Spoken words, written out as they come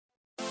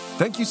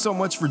Thank you so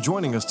much for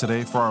joining us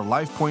today for our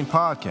LifePoint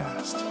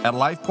podcast. At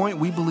LifePoint,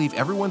 we believe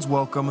everyone's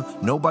welcome,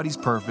 nobody's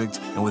perfect,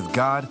 and with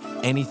God,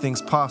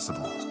 anything's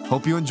possible.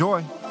 Hope you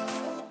enjoy.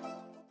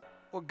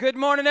 Well, good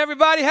morning,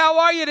 everybody. How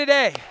are you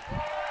today?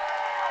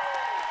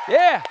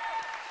 Yeah.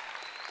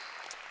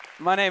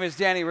 My name is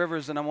Danny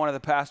Rivers, and I'm one of the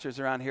pastors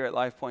around here at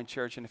LifePoint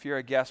Church. And if you're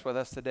a guest with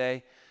us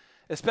today,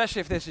 especially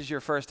if this is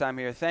your first time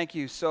here, thank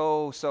you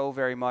so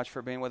very much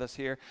for being with us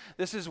here.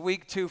 This is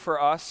week 2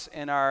 for us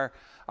in our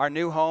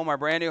new home, our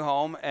brand new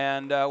home,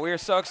 and we are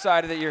so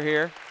excited that you're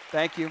here.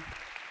 Thank you.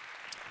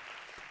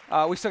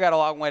 We still got a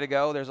long way to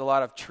go. There's a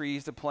lot of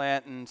trees to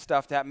plant and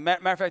stuff to happen.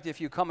 Matter of fact, if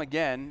you come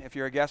again, if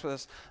you're a guest with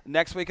us,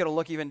 next week it'll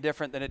look even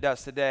different than it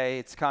does today.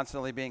 It's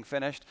constantly being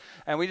finished.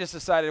 And we just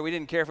decided we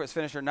didn't care if it was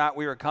finished or not.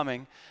 We were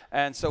coming.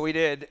 And so we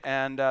did.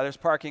 And there's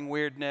parking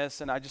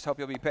weirdness, and I just hope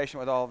you'll be patient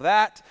with all of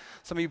that.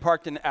 Some of you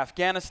parked in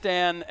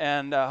Afghanistan,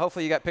 and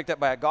hopefully you got picked up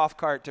by a golf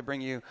cart to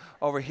bring you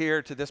over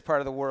here to this part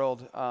of the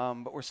world.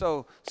 But we're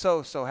so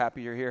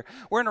happy you're here.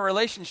 We're in a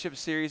relationship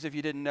series, if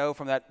you didn't know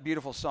from that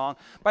beautiful song.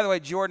 By the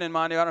way, Jordan and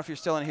Manu, I don't know if you're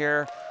still in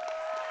here.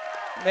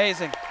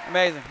 Amazing.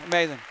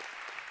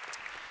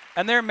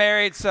 And they're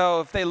married, so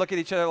if they look at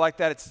each other like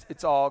that,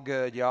 it's all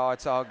good, y'all.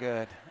 It's all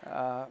good.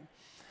 But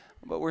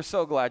we're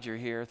so glad you're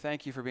here.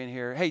 Thank you for being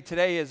here. Hey,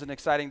 today is an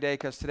exciting day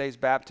because today's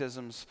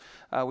baptisms.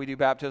 We do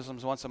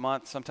baptisms once a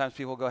month. Sometimes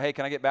people go, hey,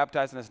 can I get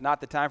baptized? And it's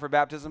not the time for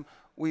baptism.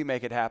 We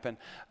make it happen.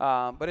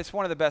 But it's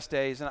one of the best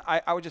days. And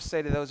I would just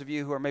say to those of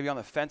you who are maybe on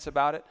the fence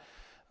about it,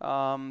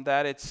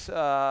 that it's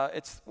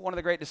one of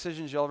the great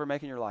decisions you'll ever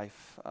make in your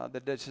life. The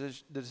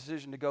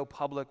decision to go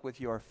public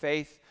with your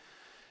faith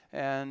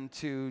and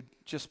to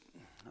just,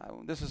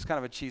 this is kind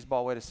of a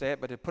cheeseball way to say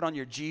it, but to put on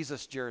your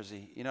Jesus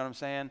jersey, you know what I'm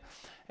saying?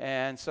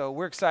 And so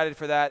we're excited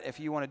for that. If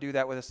you want to do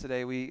that with us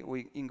today,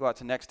 you can go out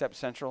to Next Step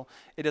Central.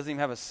 It doesn't even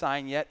have a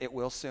sign yet. It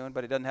will soon,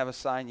 but it doesn't have a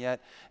sign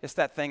yet. It's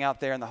that thing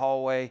out there in the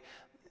hallway.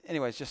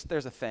 Anyways, just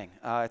there's a thing.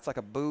 It's like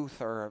a booth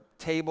or a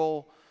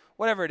table.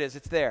 Whatever it is,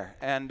 it's there,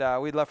 and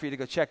we'd love for you to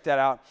go check that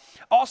out.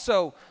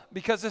 Also,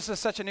 because this is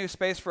such a new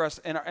space for us,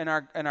 in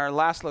our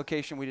last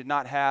location, we did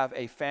not have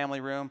a family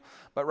room,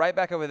 but right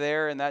back over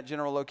there in that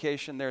general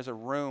location, there's a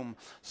room.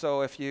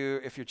 So if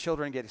your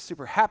children get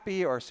super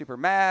happy or super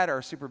mad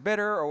or super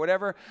bitter or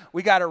whatever,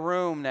 we got a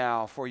room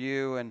now for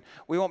you, and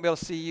we won't be able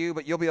to see you,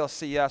 but you'll be able to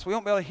see us. We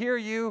won't be able to hear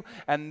you,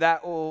 and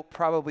that will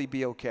probably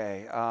be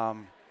okay.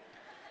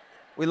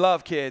 We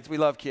love kids. We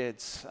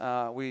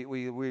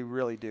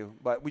really do.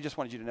 But we just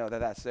wanted you to know that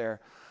that's there.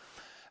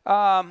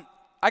 I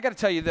got to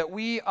tell you that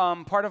we,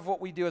 part of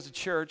what we do as a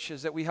church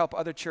is that we help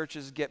other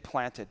churches get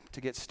planted, to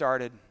get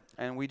started.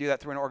 And we do that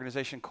through an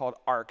organization called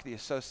ARC, the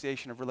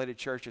Association of Related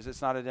Churches.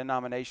 It's not a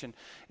denomination.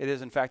 It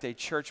is, in fact, a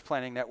church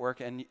planting network.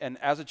 And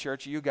as a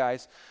church, you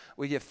guys,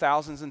 we give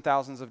thousands and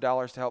thousands of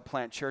dollars to help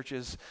plant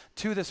churches,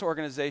 to this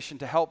organization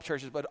to help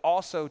churches, but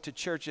also to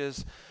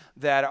churches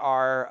that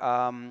are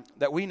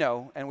that we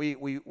know, and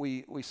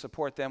we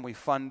support them, we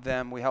fund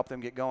them, we help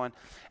them get going.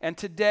 And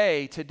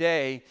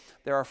today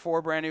there are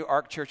 4 brand new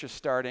ARC churches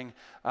starting,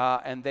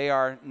 and they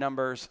are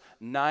numbers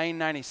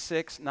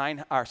 896,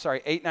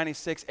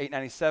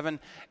 897,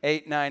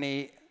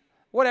 890.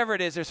 Whatever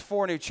it is, there's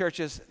 4 new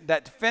churches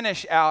that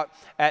finish out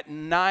at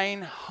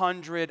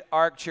 900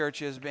 ARC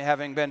churches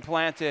having been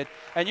planted.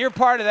 And you're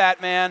part of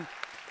that, man.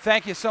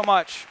 Thank you so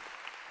much.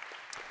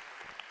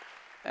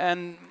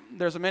 And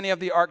there's many of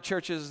the ARC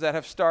churches that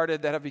have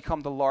started that have become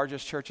the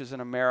largest churches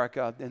in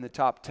America. In the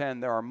top 10,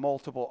 there are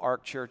multiple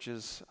ARC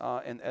churches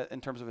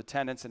in terms of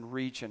attendance and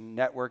reach and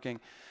networking.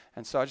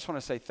 And so I just want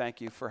to say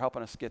thank you for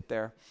helping us get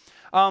there.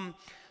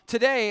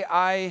 Today,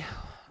 I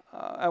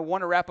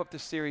want to wrap up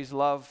this series,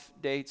 Love,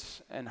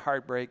 Dates, and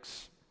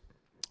Heartbreaks,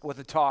 with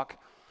a talk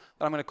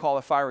that I'm going to call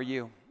If I Were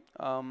You.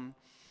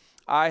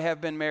 I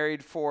have been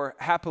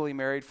happily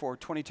married for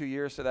 22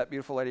 years to that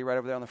beautiful lady right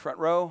over there on the front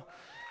row.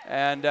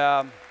 And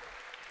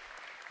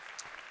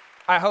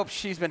I hope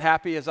she's been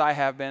happy as I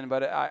have been,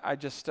 but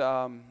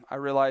I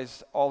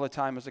realize all the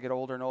time as I get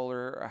older and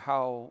older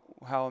how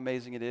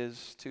amazing it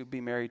is to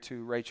be married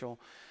to Rachel.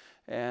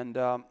 And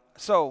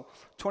so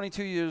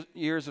 22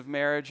 years of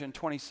marriage and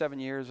 27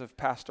 years of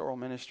pastoral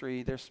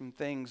ministry, there's some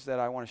things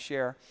that I want to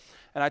share.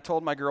 And I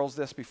told my girls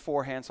this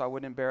beforehand so I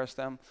wouldn't embarrass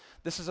them.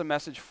 This is a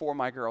message for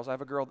my girls. I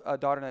have a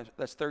daughter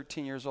that's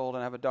 13 years old,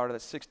 and I have a daughter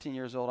that's 16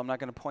 years old. I'm not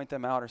going to point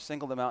them out or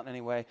single them out in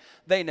any way.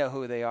 They know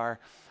who they are.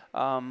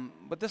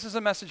 But this is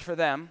a message for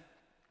them.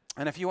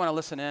 And if you want to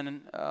listen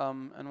in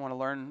and want to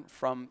learn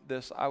from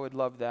this, I would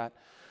love that.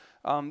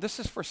 This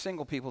is for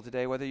single people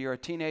today, whether you're a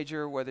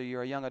teenager, whether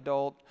you're a young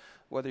adult,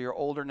 whether you're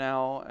older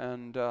now,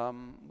 and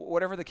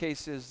whatever the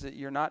case is that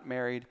you're not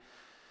married.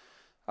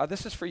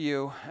 This is for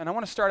you, and I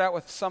want to start out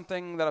with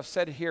something that I've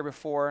said here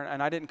before,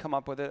 and I didn't come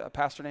up with it. A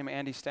pastor named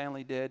Andy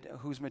Stanley did,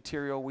 whose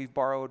material we've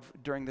borrowed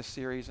during this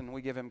series, and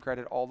we give him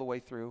credit all the way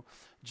through.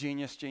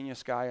 Genius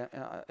guy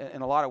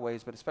in a lot of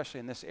ways, but especially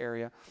in this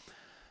area.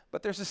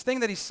 But there's this thing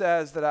that he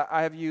says that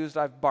I have used,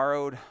 I've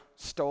borrowed,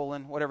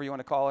 stolen, whatever you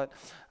want to call it,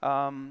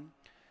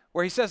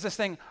 where he says this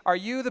thing: are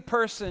you the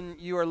person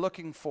you are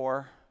looking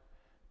for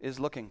is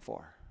looking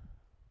for?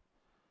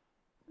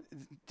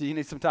 Do you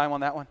need some time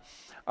on that one?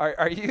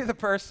 Are you the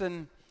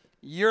person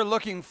you're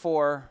looking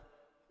for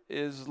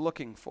is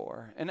looking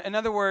for? In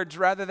other words,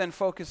 rather than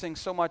focusing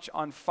so much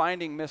on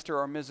finding Mr.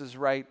 or Mrs.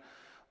 Right,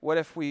 what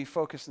if we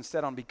focus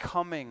instead on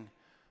becoming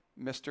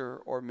Mr.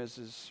 or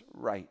Mrs.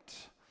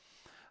 Right?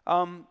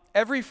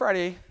 Every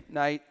Friday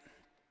night,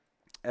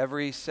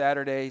 every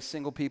Saturday,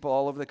 single people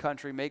all over the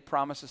country make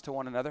promises to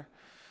one another.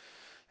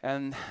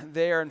 And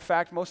they are, in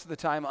fact, most of the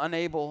time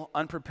unable,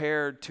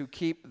 unprepared to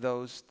keep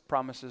those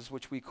promises,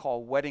 which we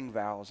call wedding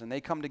vows. And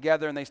they come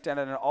together and they stand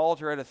at an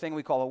altar at a thing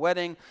we call a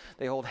wedding.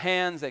 They hold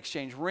hands, they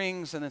exchange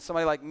rings, and then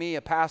somebody like me,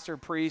 a pastor,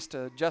 priest,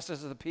 a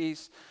justice of the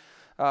peace,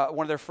 one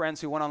of their friends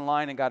who went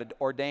online and got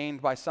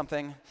ordained by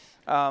something,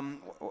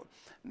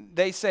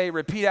 they say,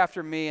 repeat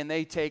after me, and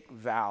they take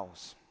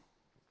vows.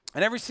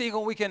 And every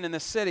single weekend in the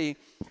city,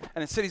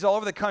 and in cities all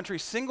over the country,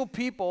 single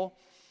people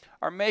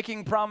are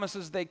making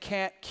promises they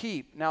can't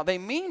keep. Now, they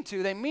mean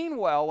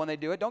well when they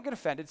do it. Don't get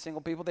offended, single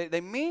people.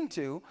 They mean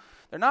to.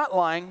 They're not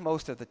lying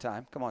most of the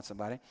time. Come on,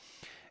 somebody.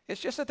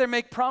 It's just that they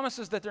make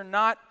promises that they're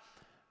not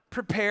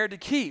prepared to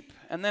keep.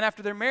 And then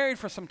after they're married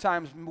for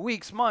sometimes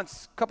weeks,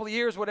 months, a couple of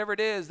years, whatever it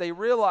is, they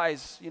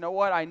realize, you know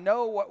what, I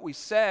know what we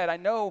said. I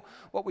know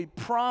what we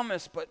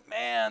promised, but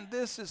man,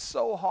 this is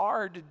so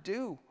hard to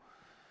do.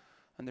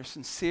 And they're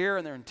sincere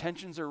and their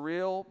intentions are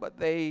real, but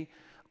they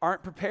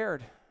aren't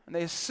prepared. And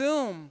they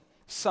assume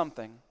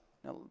something.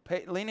 Now,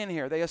 lean in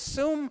here. They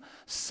assume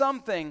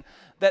something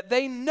that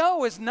they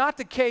know is not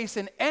the case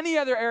in any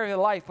other area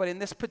of life, but in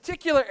this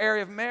particular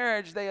area of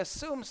marriage, they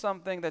assume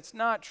something that's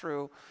not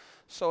true.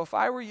 So if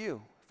I were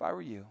you,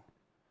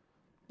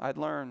 I'd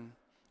learn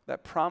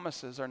that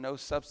promises are no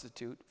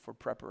substitute for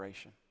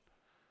preparation.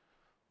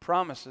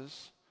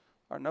 Promises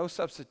are no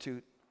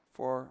substitute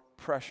for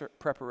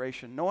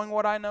preparation. Knowing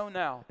what I know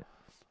now,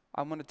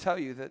 I'm going to tell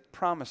you that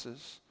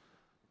promises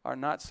are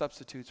not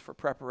substitutes for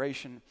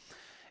preparation.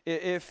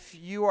 If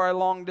you are a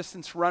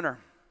long-distance runner,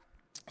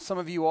 some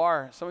of you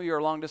are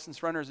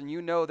long-distance runners, and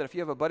you know that if you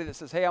have a buddy that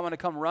says, hey, I want to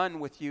come run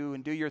with you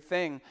and do your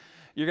thing,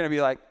 you're going to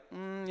be like,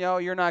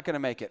 you're not going to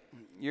make it.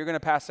 You're going to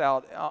pass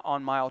out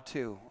on mile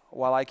 2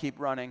 while I keep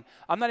running.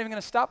 I'm not even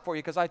going to stop for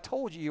you because I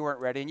told you weren't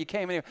ready, and you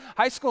came in here.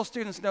 High school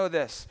students know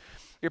this.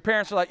 Your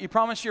parents are like, you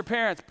promised your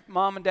parents,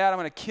 Mom and Dad, I'm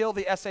going to kill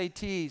the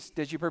SATs.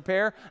 Did you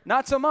prepare?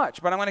 Not so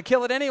much, but I'm going to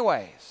kill it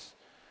anyways.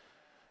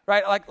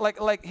 Right?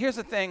 Like here's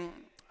the thing.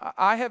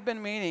 I've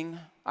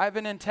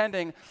been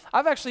intending,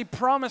 I've actually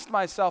promised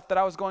myself that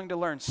I was going to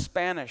learn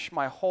Spanish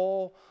my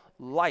whole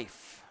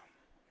life.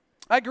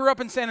 I grew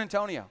up in San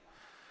Antonio,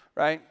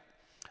 right?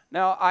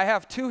 Now, I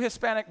have 2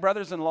 Hispanic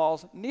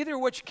brothers-in-laws, neither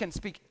of which can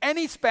speak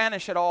any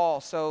Spanish at all,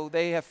 so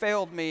they have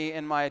failed me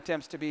in my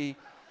attempts to be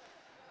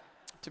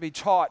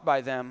taught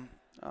by them.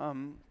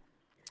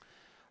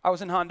 I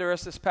was in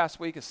Honduras this past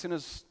week. As soon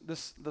as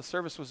the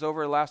service was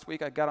over last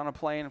week, I got on a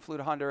plane and flew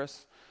to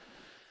Honduras.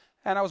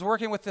 And I was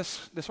working with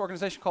this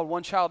organization called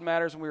One Child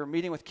Matters, and we were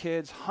meeting with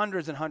kids,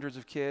 hundreds and hundreds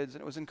of kids,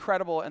 and it was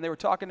incredible. And they were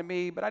talking to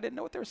me, but I didn't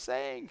know what they were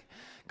saying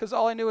because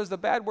all I knew was the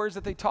bad words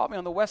that they taught me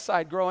on the West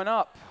Side growing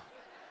up.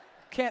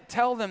 Can't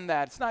tell them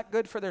that. It's not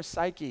good for their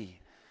psyche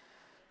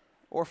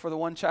or for the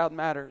One Child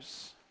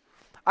Matters.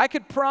 I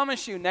could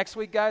promise you next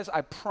week, guys,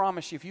 I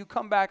promise you, if you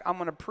come back, I'm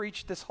going to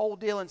preach this whole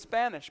deal in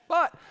Spanish,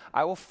 but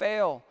I will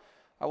fail.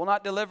 I will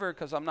not deliver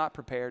because I'm not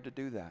prepared to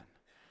do that.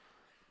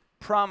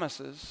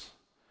 Promises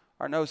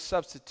are no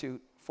substitute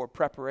for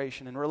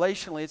preparation. And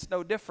relationally, it's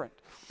no different.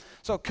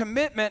 So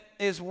commitment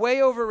is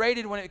way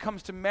overrated when it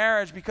comes to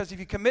marriage because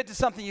if you commit to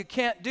something you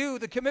can't do,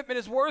 the commitment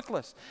is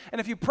worthless. And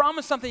if you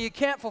promise something you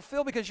can't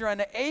fulfill because you're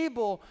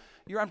unable,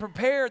 you're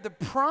unprepared, the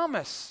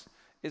promise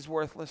is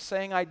worthless.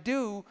 Saying I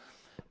do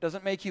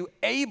doesn't make you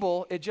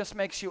able, it just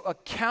makes you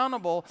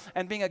accountable.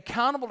 And being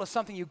accountable to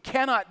something you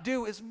cannot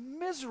do is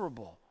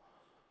miserable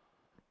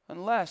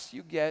unless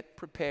you get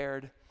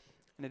prepared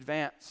in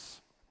advance.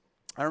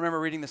 I remember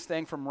reading this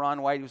thing from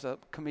Ron White, who's a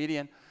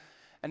comedian,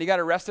 and he got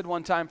arrested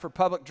one time for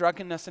public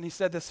drunkenness, and he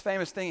said this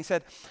famous thing. He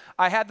said,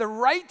 I had the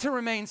right to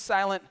remain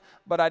silent,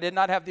 but I did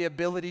not have the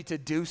ability to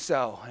do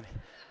so. And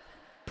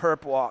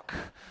perp walk.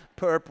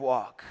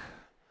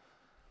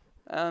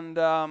 And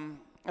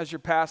as your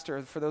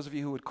pastor, for those of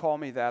you who would call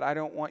me that, I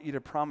don't want you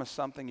to promise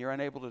something you're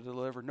unable to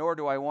deliver, nor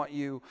do I want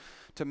you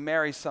to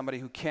marry somebody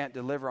who can't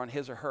deliver on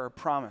his or her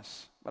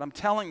promise. But I'm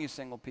telling you,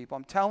 single people,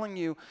 I'm telling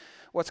you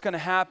what's going to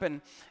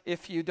happen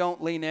if you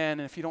don't lean in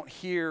and if you don't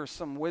hear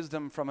some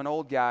wisdom from an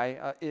oldish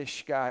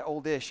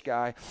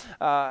guy.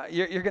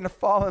 You're going to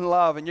fall in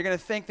love, and you're going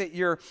to think that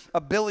your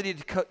ability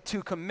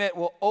to commit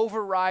will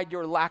override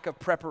your lack of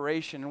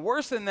preparation. And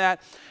worse than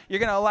that, you're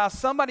going to allow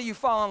somebody you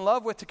fall in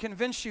love with to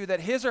convince you that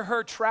his or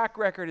her track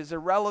record is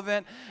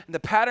irrelevant and the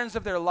patterns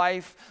of their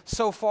life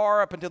so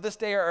far up until this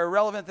day are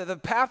irrelevant, that the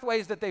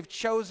pathways that they've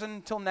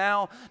chosen till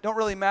now don't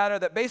really matter,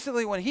 that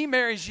basically when he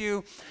marries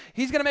you,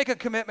 he's going to make a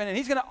commitment and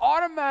he's going to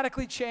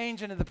automatically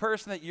change into the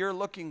person that you're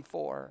looking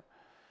for.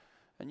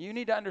 And you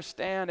need to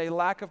understand a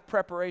lack of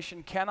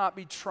preparation cannot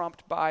be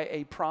trumped by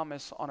a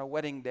promise on a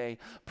wedding day.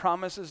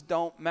 Promises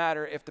don't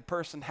matter if the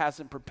person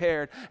hasn't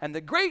prepared. And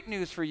the great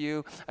news for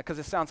you, because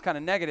it sounds kind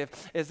of negative,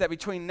 is that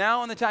between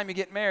now and the time you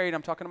get married,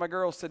 I'm talking to my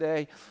girls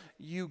today,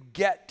 you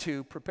get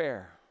to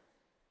prepare.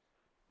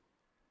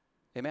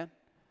 Amen?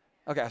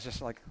 Okay, I was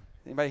just like,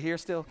 anybody here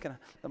still?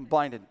 I'm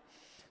blinded.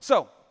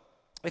 So,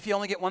 if you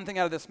only get one thing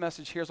out of this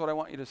message, here's what I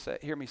want you to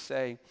hear me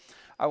say.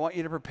 I want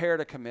you to prepare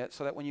to commit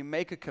so that when you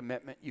make a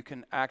commitment, you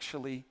can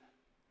actually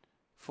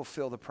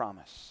fulfill the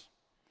promise.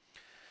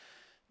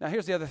 Now,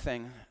 here's the other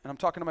thing, and I'm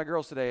talking to my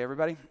girls today,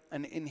 everybody,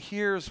 and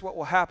here's what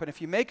will happen.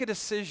 If you make a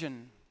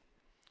decision,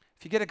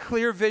 if you get a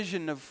clear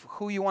vision of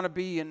who you want to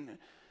be and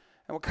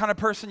what kind of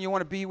person you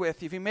want to be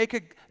with, if you make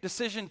a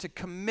decision to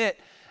commit,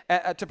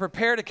 to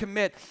prepare to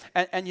commit,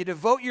 and you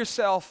devote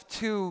yourself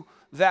to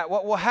that,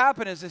 what will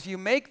happen is if you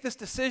make this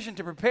decision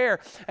to prepare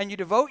and you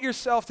devote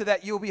yourself to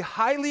that, you'll be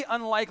highly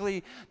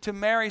unlikely to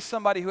marry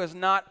somebody who is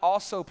not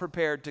also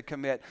prepared to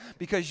commit,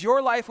 because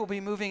your life will be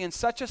moving in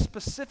such a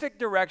specific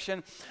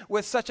direction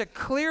with such a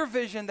clear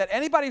vision that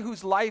anybody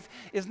whose life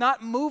is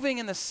not moving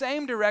in the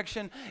same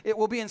direction, it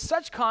will be in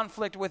such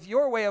conflict with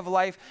your way of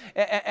life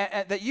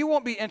that you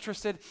won't be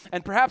interested,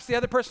 and perhaps the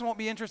other person won't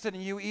be interested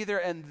in you either,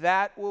 and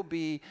that will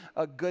be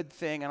a good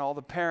thing. And all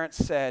the parents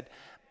said,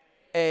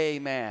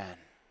 amen.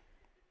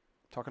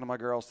 Talking to my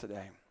girls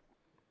today.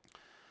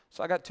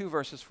 So I got 2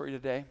 verses for you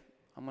today.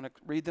 I'm going to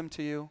read them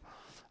to you.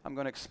 I'm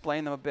going to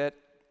explain them a bit,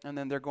 and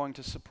then they're going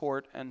to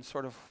support and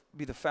sort of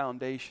be the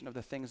foundation of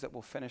the things that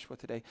we'll finish with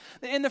today.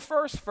 In the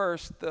first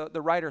verse,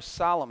 the writer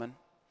Solomon,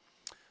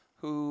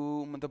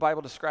 whom the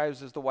Bible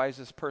describes as the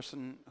wisest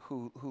person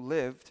who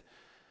lived,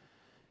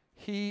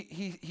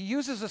 he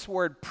uses this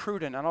word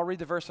prudent, and I'll read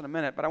the verse in a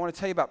minute, but I want to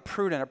tell you about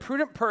prudent. A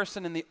prudent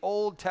person in the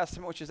Old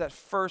Testament, which is that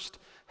first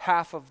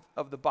half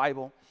of the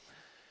Bible,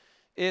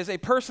 is a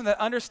person that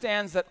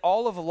understands that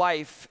all of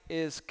life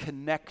is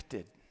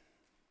connected,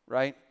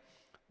 right?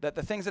 That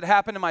the things that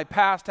happened in my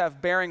past have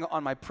bearing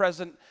on my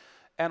present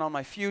and on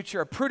my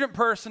future. A prudent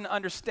person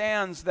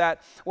understands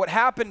that what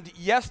happened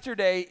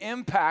yesterday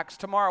impacts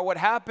tomorrow. What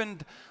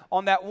happened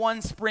on that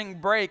one spring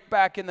break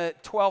back in the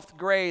 12th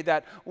grade,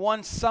 that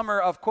one summer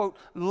of, quote,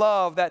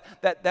 love,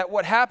 that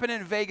what happened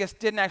in Vegas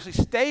didn't actually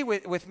stay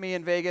with me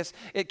in Vegas.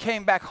 It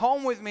came back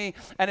home with me,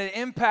 and it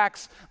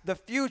impacts the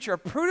future. A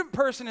prudent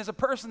person is a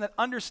person that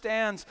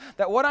understands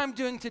that what I'm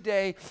doing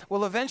today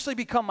will eventually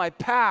become my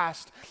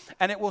past,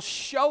 and it will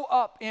show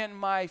up in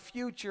my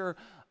future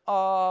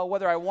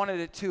whether I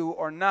wanted it to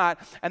or not.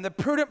 And the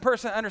prudent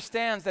person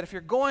understands that if you're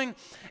going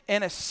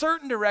in a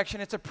certain direction,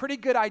 it's a pretty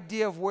good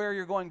idea of where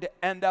you're going to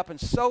end up. And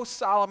so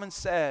Solomon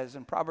says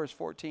in Proverbs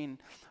 14,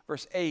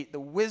 verse 8, the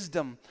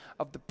wisdom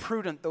of the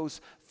prudent, those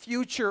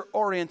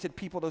future-oriented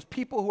people, those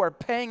people who are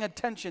paying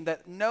attention,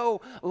 that know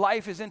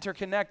life is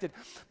interconnected.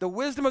 The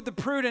wisdom of the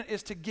prudent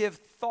is to give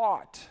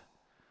thought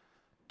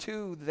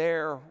to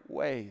their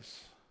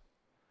ways.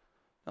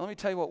 Now let me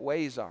tell you what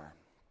ways are.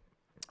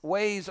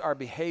 Ways are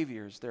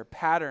behaviors, they're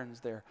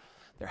patterns, they're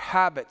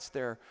habits,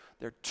 they're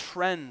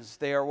trends.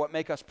 They are what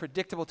make us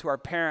predictable to our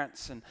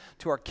parents and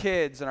to our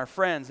kids and our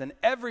friends. And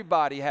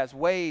everybody has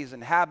ways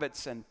and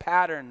habits and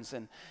patterns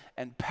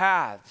and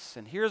paths.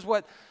 And here's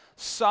what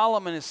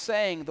Solomon is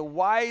saying: the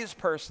wise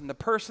person, the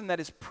person that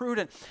is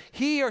prudent,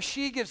 he or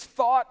she gives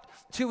thought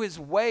to his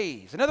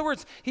ways. In other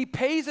words, he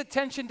pays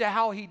attention to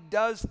how he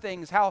does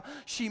things, how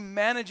she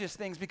manages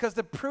things, because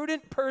the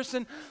prudent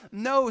person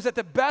knows that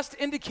the best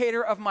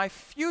indicator of my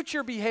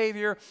future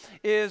behavior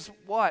is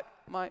what?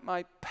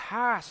 My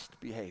past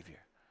behavior.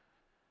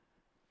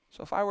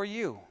 So if I were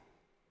you,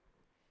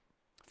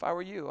 I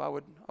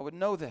would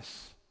know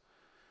this.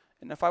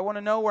 And if I want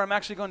to know where I'm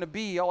actually going to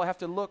be, all I have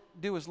to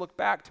do is look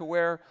back to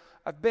where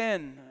I've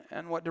been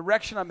and what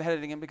direction I'm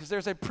heading in, because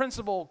there's a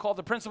principle called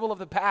the principle of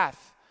the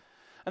path.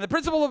 And the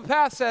principle of the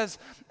path says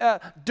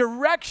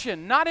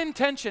direction, not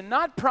intention,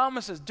 not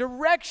promises.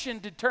 Direction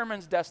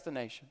determines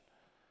destination.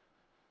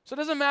 So it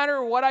doesn't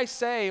matter what I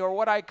say or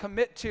what I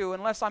commit to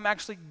unless I'm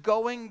actually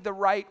going the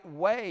right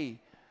way.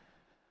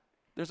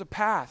 There's a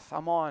path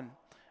I'm on.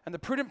 And the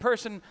prudent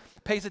person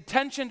pays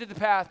attention to the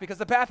path, because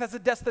the path has a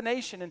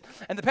destination.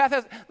 And the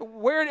path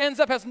where it ends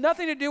up has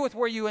nothing to do with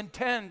where you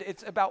intend.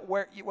 It's about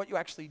what you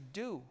actually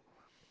do.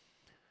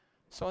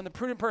 So when the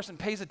prudent person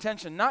pays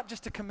attention, not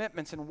just to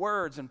commitments and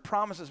words and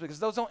promises, because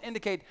those don't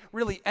indicate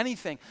really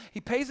anything.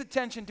 He pays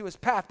attention to his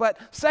path. But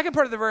second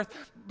part of the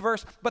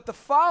verse, but the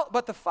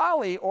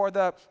folly or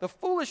the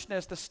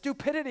foolishness, the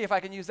stupidity, if I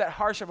can use that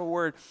harsh of a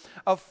word,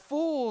 of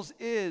fools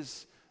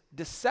is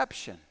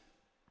deception.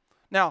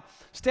 Now,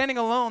 standing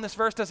alone, this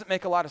verse doesn't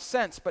make a lot of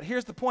sense, but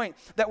here's the point,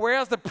 that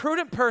whereas the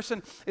prudent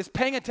person is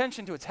paying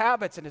attention to its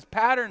habits and his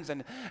patterns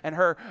and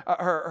her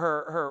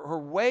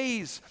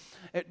ways,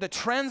 the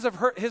trends of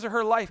his or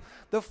her life,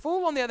 the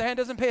fool, on the other hand,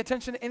 doesn't pay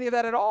attention to any of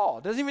that at all,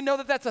 doesn't even know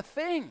that that's a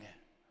thing.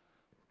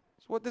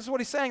 This is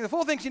what he's saying. The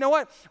fool thinks, you know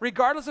what?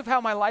 Regardless of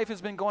how my life has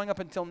been going up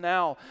until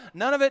now,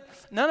 none of it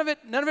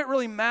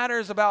really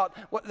matters about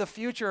what the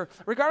future.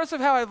 Regardless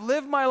of how I've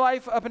lived my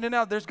life up until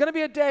now, there's going to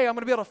be a day I'm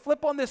going to be able to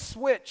flip on this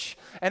switch,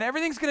 and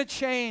everything's going to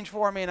change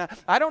for me. And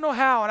I don't know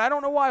how, and I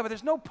don't know why, but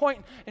there's no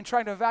point in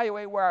trying to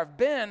evaluate where I've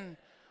been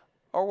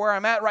or where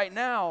I'm at right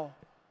now.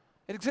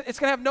 It's going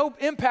to have no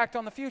impact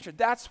on the future.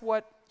 That's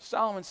what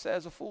Solomon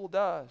says a fool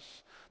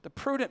does. The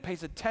prudent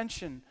pays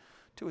attention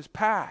to his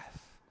path.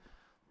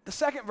 The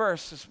second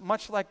verse is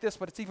much like this,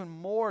 but it's even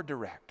more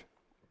direct.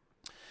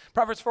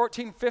 Proverbs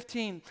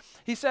 14:15,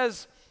 he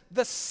says,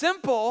 the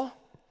simple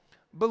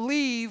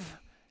believe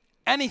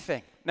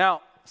anything.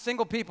 Now,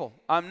 single people,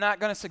 I'm not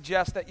going to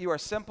suggest that you are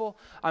simple.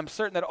 I'm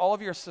certain that all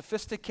of you are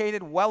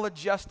sophisticated,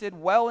 well-adjusted,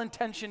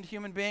 well-intentioned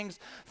human beings,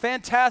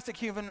 fantastic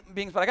human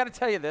beings. But I got to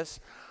tell you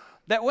this,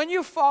 that when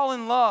you fall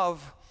in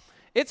love,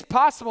 it's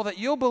possible that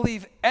you'll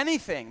believe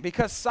anything,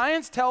 because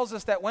science tells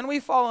us that when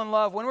we fall in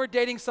love, when we're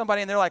dating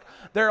somebody and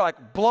they're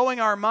like blowing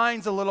our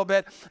minds a little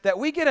bit, that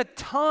we get a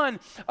ton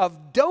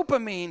of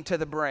dopamine to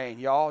the brain,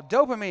 y'all.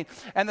 Dopamine.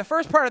 And the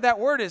first part of that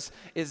word is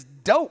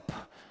dope.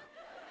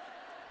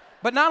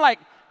 But not like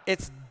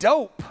it's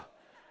dope.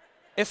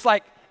 It's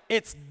like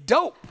it's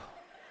dope.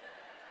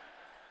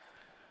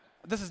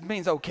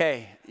 Means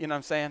okay, you know what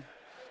I'm saying?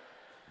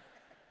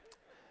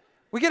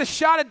 We get a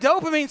shot of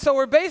dopamine, so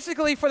we're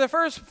basically, for the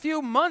first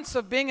few months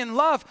of being in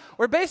love,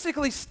 we're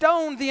basically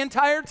stoned the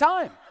entire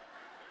time.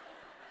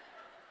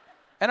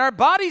 And our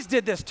bodies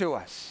did this to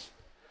us.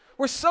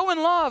 We're so in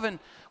love, and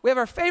we have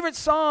our favorite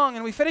song,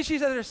 and we finish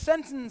each other's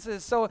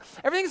sentences, so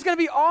everything's going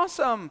to be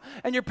awesome.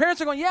 And your parents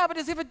are going, yeah, but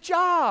does he have a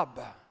job?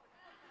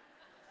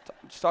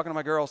 I'm just talking to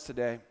my girls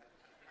today.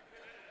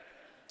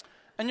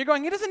 And you're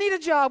going, he doesn't need a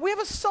job. We have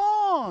a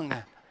song.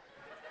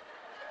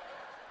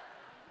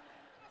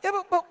 Yeah,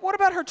 but what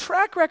about her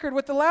track record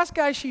with the last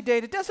guy she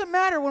dated? It doesn't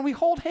matter. When we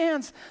hold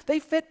hands, they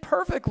fit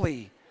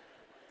perfectly.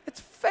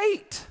 It's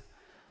fate.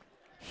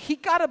 He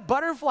got a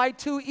butterfly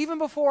too, even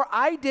before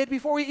I did,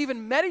 before we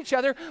even met each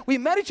other. We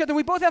met each other.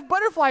 We both have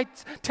butterfly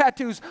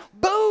tattoos.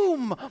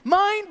 Boom!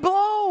 Mind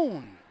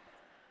blown.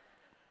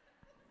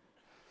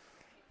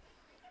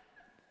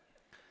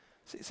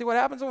 See, what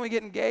happens when we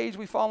get engaged,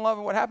 we fall in love,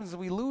 and what happens is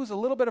we lose a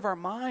little bit of our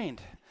mind.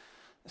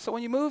 So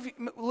when you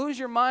lose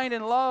your mind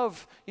in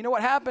love, you know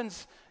what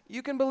happens?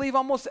 You can believe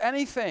almost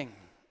anything.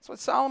 That's what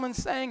Solomon's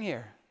saying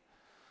here.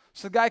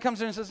 So the guy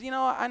comes in and says,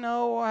 I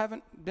know I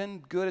haven't been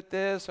good at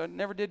this. I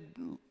never did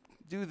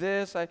do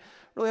this. I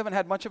really haven't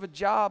had much of a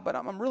job, but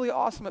I'm really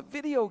awesome at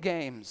video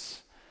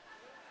games.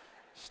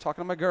 Just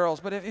talking to my girls.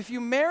 But if you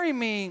marry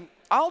me,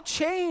 I'll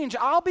change.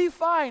 I'll be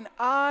fine.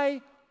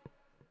 I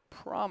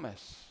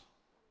promise.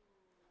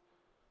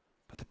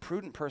 But the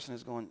prudent person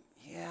is going,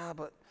 yeah,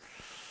 but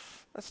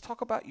let's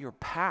talk about your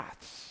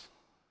paths.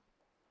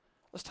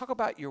 Let's talk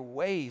about your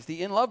ways.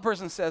 The in-love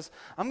person says,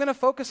 I'm going to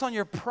focus on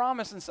your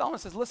promise. And Solomon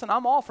says, listen,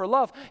 I'm all for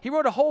love. He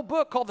wrote a whole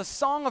book called the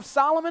Song of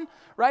Solomon,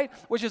 right?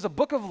 Which is a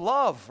book of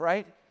love,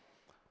 right?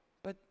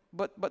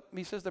 But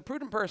he says the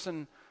prudent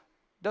person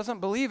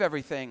doesn't believe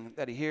everything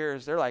that he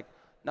hears. They're like,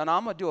 no,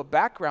 I'm going to do a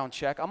background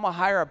check. I'm going to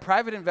hire a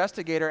private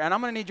investigator, and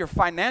I'm going to need your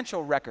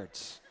financial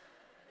records.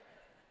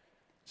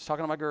 Just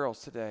talking to my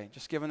girls today,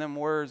 just giving them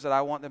words that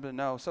I want them to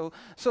know. So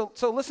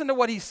listen to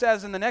what he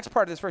says in the next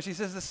part of this verse. He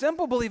says, the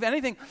simple believe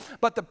anything,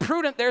 but the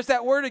prudent, there's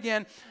that word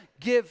again,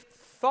 give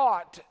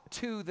thought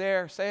to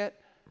their, say it,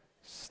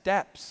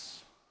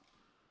 steps,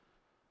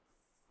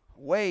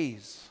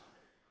 ways,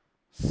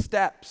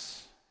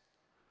 steps.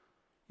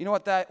 You know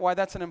why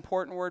that's an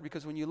important word?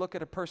 Because when you look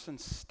at a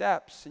person's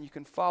steps and you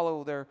can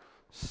follow their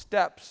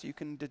steps, you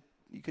can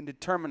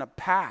determine a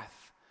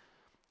path.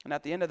 And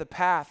at the end of the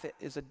path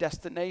is a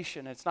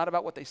destination. It's not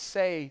about what they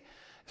say.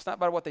 It's not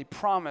about what they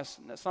promise.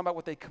 It's not about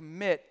what they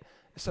commit.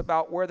 It's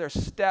about where their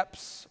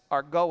steps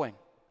are going.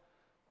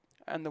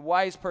 And the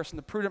wise person,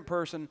 the prudent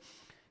person,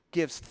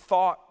 gives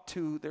thought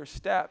to their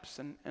steps.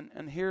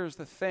 And here's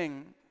the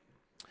thing.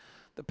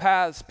 The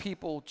paths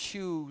people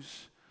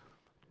choose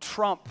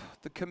trump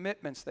the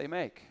commitments they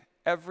make.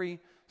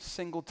 Every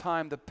single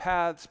time the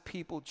paths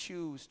people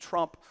choose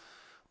trump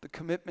the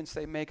commitments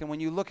they make. And when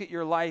you look at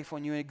your life,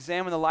 when you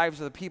examine the lives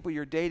of the people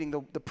you're dating,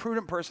 the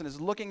prudent person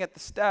is looking at the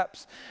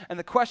steps. And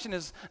the question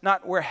is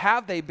not where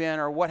have they been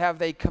or what have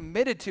they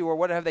committed to or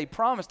what have they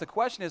promised. The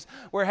question is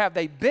where have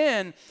they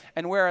been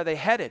and where are they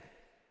headed?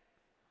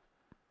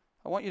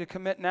 I want you to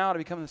commit now to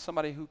becoming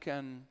somebody who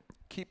can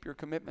keep your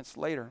commitments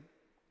later.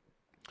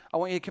 I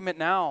want you to commit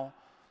now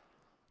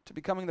to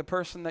becoming the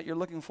person that you're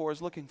looking for is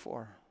looking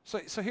for.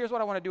 So here's what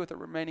I want to do with the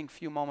remaining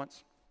few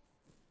moments.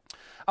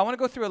 I want to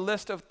go through a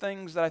list of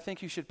things that I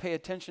think you should pay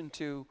attention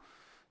to.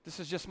 This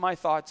is just my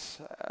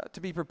thoughts, to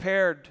be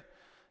prepared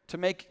to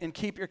make and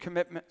keep your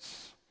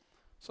commitments.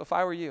 So if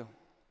I were you,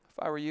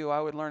 I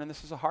would learn, and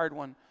this is a hard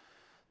one,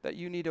 that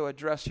you need to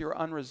address your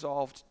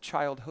unresolved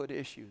childhood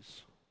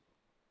issues.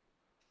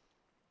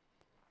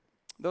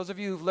 Those of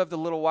you who've lived a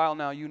little while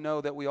now, you know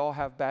that we all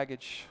have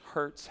baggage,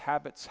 hurts,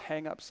 habits,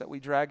 hang-ups that we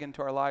drag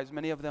into our lives.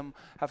 Many of them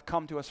have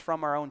come to us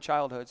from our own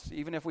childhoods.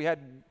 Even if we had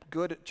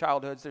good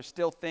childhoods, there's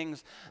still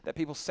things that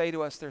people say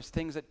to us. There's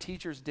things that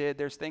teachers did.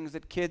 There's things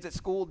that kids at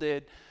school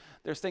did.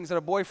 There's things that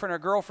a boyfriend or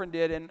girlfriend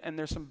did, and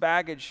there's some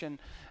baggage.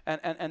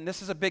 And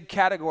this is a big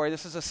category.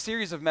 This is a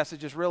series of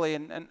messages, really,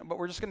 but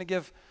we're just going to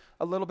give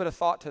a little bit of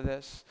thought to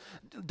this.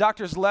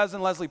 Doctors Les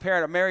and Leslie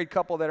Parrott, a married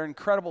couple that are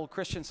incredible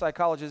Christian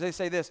psychologists, they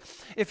say this: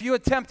 if you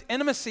attempt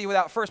intimacy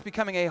without first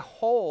becoming a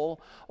whole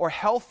or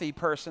healthy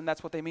person,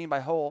 that's what they mean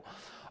by whole,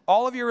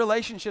 all of your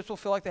relationships will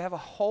feel like they have a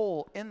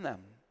hole in them.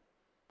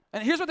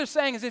 And here's what they're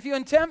saying is if you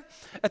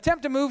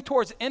attempt to move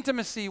towards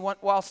intimacy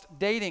whilst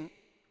dating,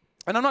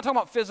 and I'm not talking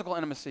about physical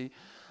intimacy,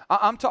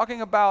 I'm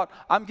talking about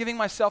I'm giving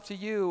myself to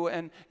you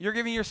and you're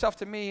giving yourself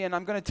to me, and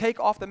I'm going to take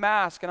off the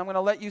mask and I'm going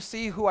to let you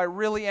see who I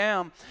really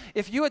am.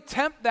 If you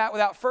attempt that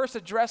without first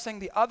addressing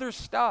the other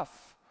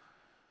stuff,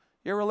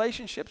 your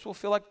relationships will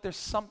feel like there's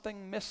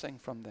something missing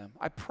from them.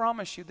 I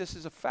promise you this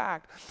is a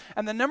fact.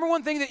 And the number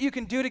one thing that you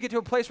can do to get to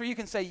a place where you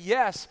can say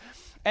yes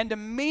and to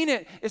mean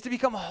it is to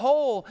become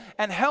whole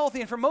and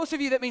healthy. And for most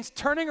of you, that means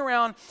turning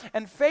around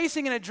and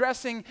facing and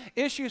addressing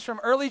issues from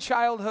early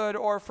childhood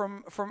or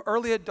from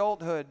early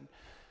adulthood.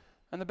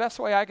 And the best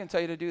way I can tell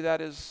you to do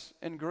that is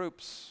in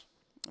groups.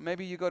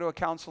 Maybe you go to a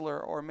counselor,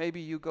 or maybe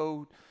you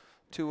go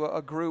to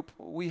a group.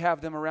 We have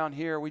them around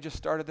here. We just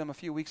started them a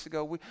few weeks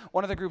ago.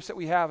 One of the groups that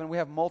we have, and we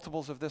have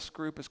multiples of this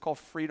group, is called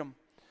Freedom.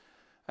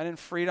 And in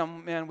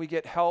Freedom, man, we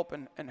get help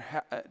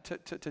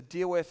to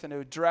deal with and to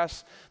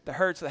address the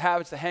hurts, the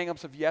habits, the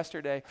hang-ups of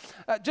yesterday.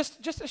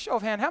 Just a show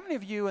of hand, how many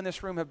of you in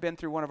this room have been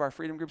through one of our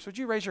Freedom groups? Would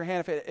you raise your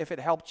hand if it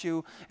helped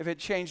you, if it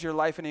changed your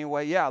life in any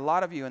way? Yeah, a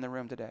lot of you in the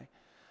room today.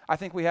 I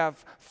think we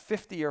have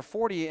 50 or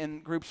 40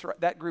 in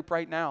that group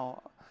right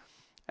now.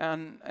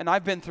 And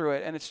I've been through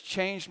it, and it's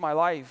changed my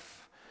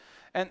life.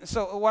 And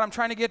so what I'm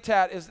trying to get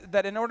at is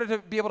that in order to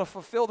be able to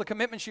fulfill the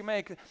commitments you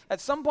make, at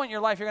some point in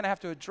your life, you're going to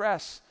have to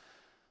address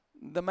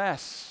the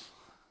mess.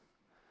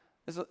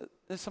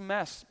 There's some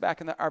mess back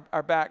in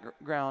our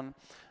background.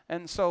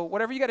 And so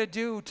whatever you got to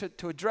do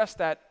to address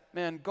that,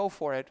 man, go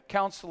for it.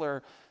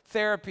 Counselor,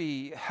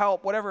 therapy,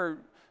 help, whatever.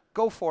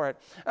 Go for it.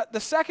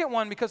 The second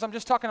one, because I'm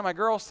just talking to my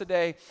girls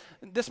today,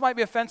 this might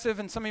be offensive,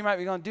 and some of you might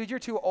be going, dude, you're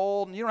too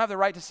old, and you don't have the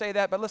right to say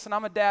that. But listen,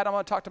 I'm a dad. I'm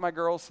going to talk to my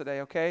girls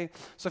today, okay?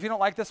 So if you don't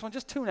like this one,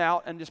 just tune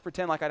out and just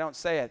pretend like I don't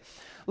say it.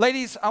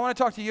 Ladies, I want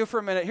to talk to you for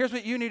a minute. Here's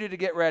what you needed to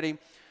get ready.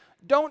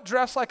 Don't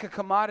dress like a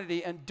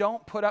commodity, and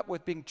don't put up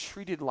with being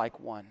treated like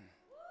one.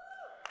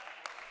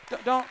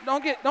 Don't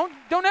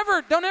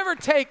ever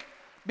take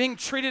being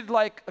treated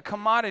like a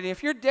commodity.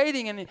 If you're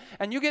dating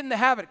and you get in the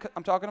habit,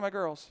 I'm talking to my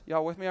girls.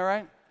 Y'all with me, all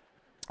right?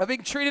 Of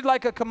being treated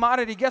like a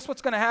commodity, guess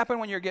what's going to happen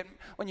when you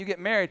get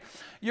married?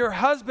 Your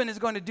husband is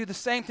going to do the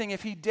same thing.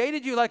 If he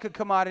dated you like a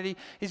commodity,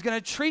 he's going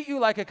to treat you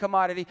like a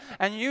commodity,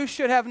 and you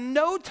should have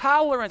no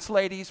tolerance,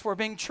 ladies, for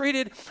being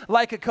treated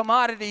like a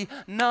commodity,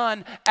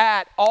 none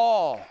at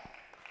all.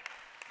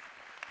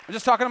 I'm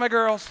just talking to my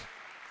girls.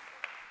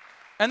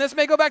 And this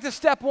may go back to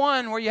step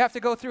one, where you have to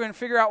go through and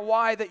figure out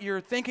why that you're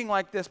thinking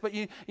like this, but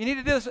you need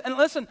to do this. And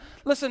listen,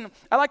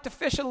 I like to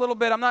fish a little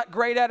bit. I'm not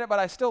great at it, but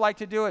I still like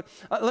to do it.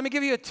 Let me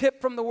give you a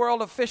tip from the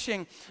world of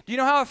fishing. Do you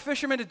know how a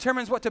fisherman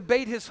determines what to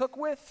bait his hook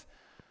with?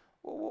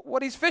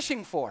 What he's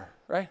fishing for,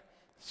 right?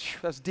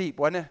 That's deep,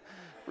 wasn't it?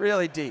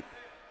 Really deep.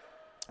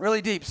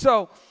 Really deep.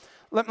 So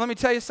let me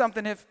tell you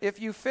something.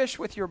 If you fish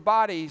with your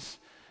bodies,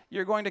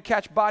 you're going to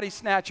catch body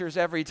snatchers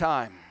every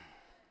time.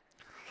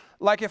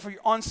 Like if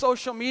on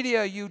social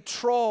media you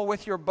troll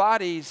with your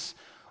bodies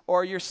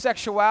or your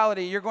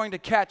sexuality, you're going to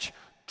catch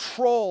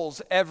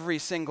trolls every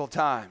single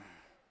time.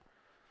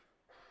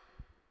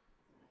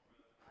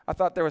 I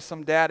thought there was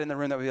some dad in the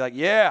room that would be like,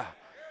 yeah,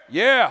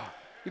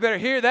 you better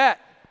hear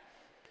that.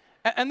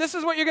 And this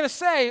is what you're going to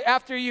say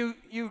after you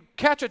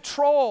catch a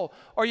troll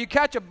or you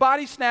catch a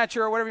body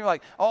snatcher or whatever. You're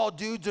like, all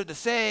dudes are the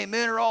same,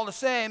 men are all the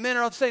same, men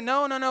are all the same.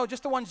 No,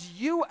 just the ones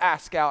you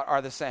ask out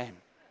are the same.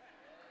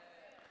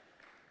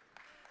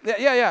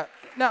 Yeah.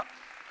 Now,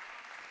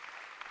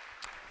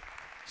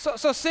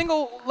 so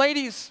single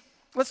ladies,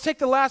 let's take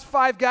the last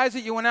 5 guys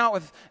that you went out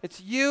with. It's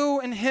you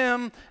and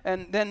him,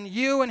 and then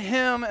you and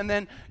him, and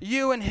then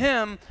you and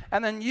him,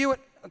 and then you.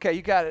 Okay,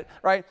 you got it,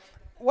 right?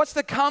 What's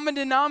the common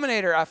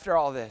denominator after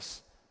all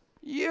this?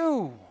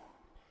 You.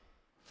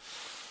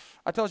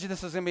 I told you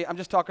this is going to be, I'm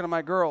just talking to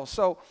my girls.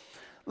 So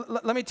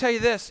let me tell you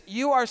this.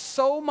 You are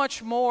so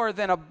much more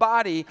than a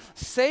body.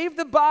 Save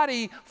the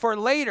body for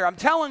later. I'm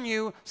telling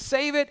you,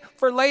 save it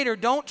for later.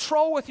 Don't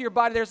troll with your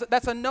body.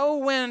 That's a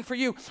no-win for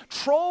you.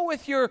 Troll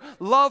with your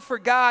love for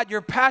God,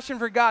 your passion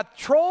for God.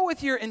 Troll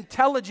with your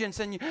intelligence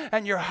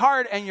and your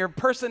heart and your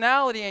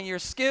personality and your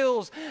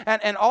skills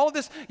and all of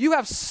this. You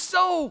have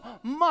so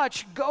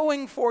much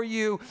going for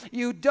you.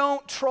 You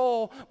don't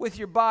troll with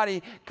your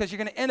body, because you're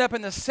going to end up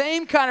in the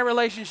same kind of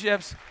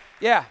relationships.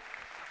 Yeah.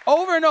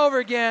 Over and over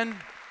again.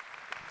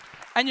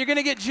 And you're going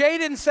to get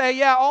jaded and say,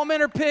 yeah, all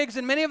men are pigs,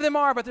 and many of them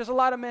are, but there's a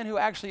lot of men who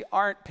actually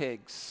aren't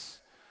pigs.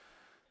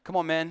 Come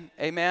on, men.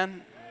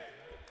 Amen.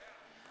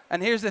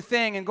 And here's the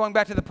thing, and going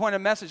back to the point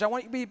of message, I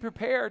want you to be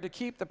prepared to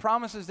keep the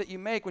promises that you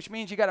make, which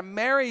means you got to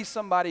marry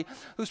somebody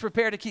who's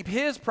prepared to keep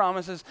his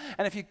promises.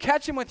 And if you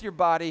catch him with your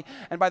body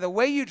and by the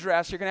way you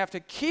dress, you're going to have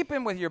to keep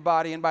him with your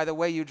body and by the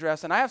way you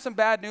dress. And I have some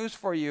bad news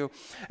for you.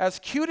 As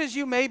cute as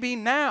you may be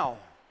now,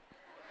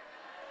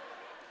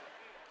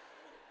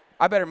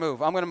 I better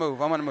move. I'm going to move.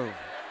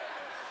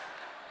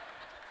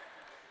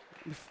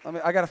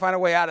 I got to find a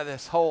way out of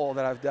this hole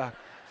that I've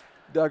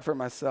dug for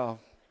myself.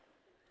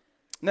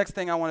 Next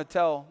thing I want to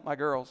tell my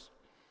girls,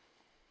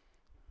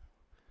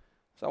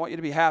 so I want you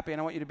to be happy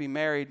and I want you to be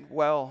married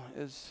well,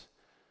 is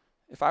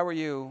if I were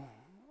you,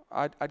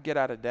 I'd get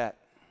out of debt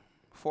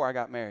before I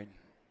got married.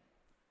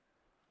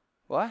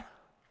 What?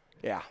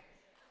 Yeah.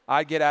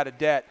 I'd get out of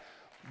debt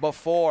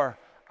before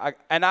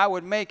and I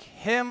would make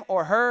him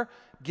or her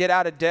get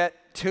out of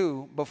debt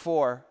too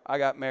before I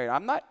got married.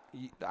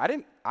 I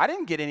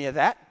didn't get any of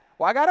that.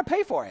 Well, I got to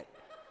pay for it.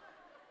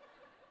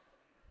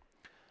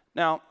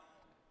 Now,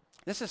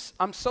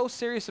 I'm so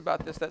serious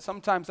about this that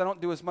sometimes I don't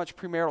do as much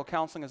premarital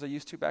counseling as I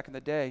used to back in the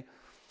day.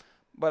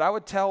 But I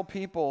would tell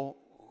people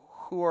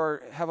who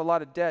have a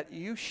lot of debt,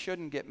 you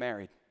shouldn't get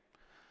married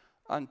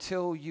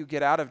until you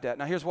get out of debt.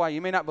 Now, here's why. You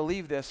may not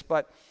believe this,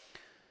 but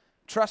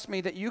trust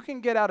me that you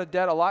can get out of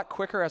debt a lot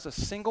quicker as a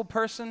single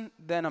person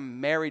than a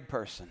married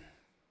person.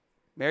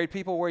 Married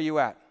people, where are you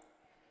at?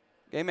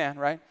 Amen,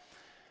 right?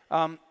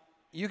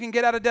 You can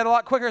get out of debt a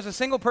lot quicker as a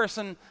single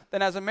person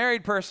than as a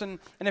married person.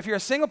 And if you're a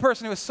single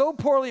person who has so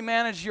poorly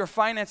managed your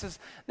finances,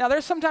 now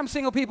there's sometimes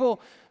single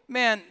people,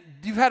 man,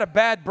 you've had a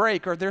bad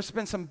break or there's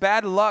been some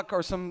bad luck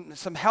or some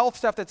health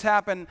stuff that's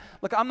happened.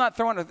 Look, I'm not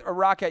throwing a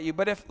rock at you,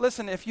 but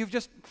if you've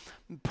just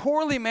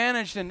poorly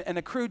managed and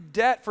accrued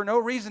debt for no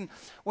reason,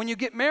 when you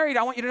get married,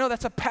 I want you to know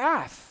that's a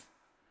path.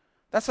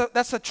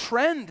 That's a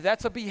trend.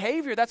 That's a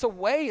behavior. That's a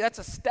way. That's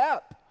a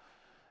step.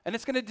 And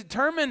it's going to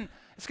determine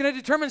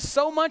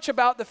so much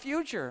about the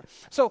future.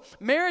 So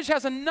marriage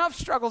has enough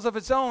struggles of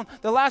its own.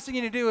 The last thing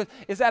you need to do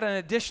is add an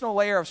additional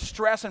layer of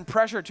stress and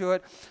pressure to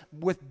it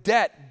with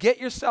debt. Get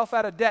yourself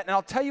out of debt. And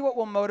I'll tell you what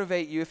will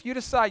motivate you. If you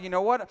decide, you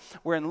know what,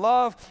 we're in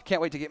love,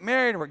 can't wait to get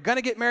married, we're going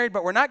to get married,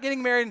 but we're not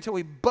getting married until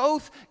we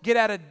both get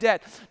out of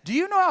debt. Do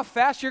you know how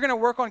fast you're going to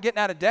work on getting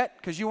out of debt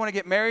because you want to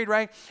get married,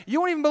 right? You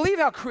won't even believe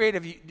how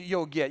creative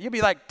you'll get. You'll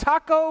be like,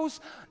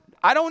 tacos,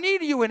 I don't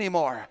need you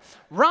anymore.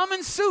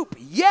 Ramen soup,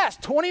 yes,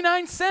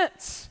 29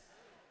 cents.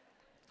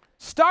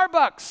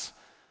 Starbucks,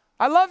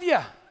 I love you.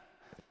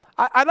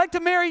 I'd like to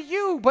marry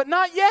you, but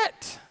not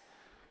yet.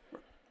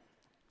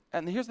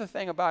 And here's the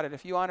thing about it.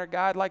 If you honor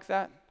God like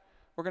that,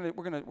 we're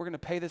gonna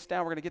pay this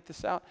down. We're gonna get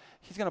this out.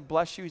 He's gonna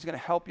bless you. He's gonna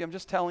help you. I'm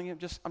just telling you.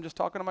 I'm just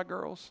talking to my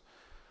girls.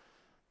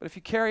 But if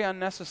you carry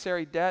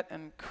unnecessary debt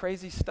and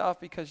crazy stuff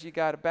because you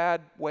got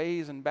bad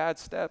ways and bad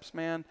steps,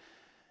 man,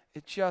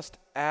 it just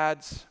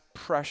adds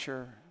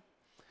pressure.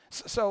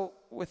 So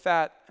with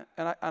that,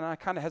 and I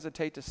kind of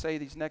hesitate to say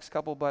these next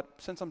couple, but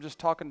since I'm just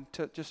talking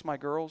to just my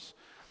girls,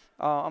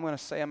 I'm going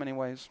to say them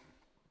anyways.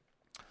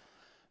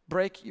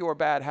 Break your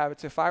bad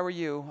habits. If I were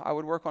you, I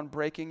would work on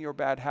breaking your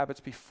bad habits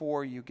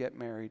before you get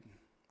married.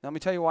 Now, let me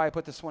tell you why I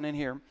put this one in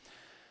here.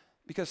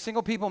 Because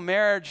single people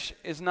marriage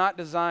is not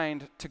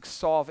designed to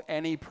solve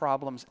any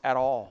problems at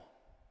all.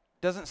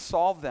 It doesn't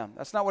solve them.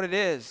 That's not what it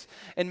is.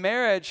 In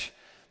marriage,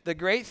 the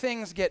great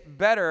things get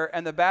better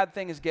and the bad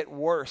things get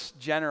worse,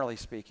 generally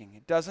speaking.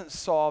 It doesn't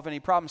solve any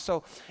problems.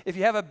 So if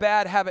you have a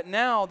bad habit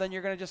now, then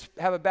you're going to just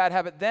have a bad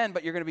habit then,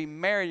 but you're going to be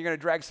married, you're going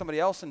to drag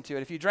somebody else into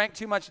it. If you drank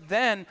too much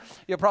then,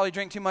 you'll probably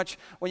drink too much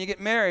when you get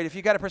married. If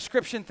you got a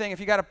prescription thing, if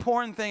you got a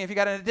porn thing, if you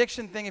got an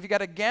addiction thing, if you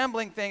got a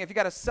gambling thing, if you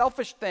got a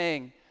selfish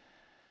thing,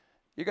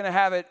 you're going to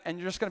have it, and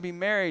you're just going to be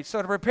married.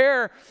 So to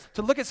prepare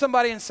to look at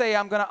somebody and say,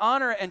 I'm going to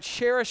honor and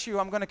cherish you.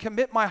 I'm going to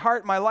commit my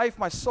heart, my life,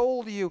 my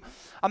soul to you.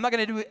 I'm not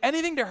going to do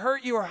anything to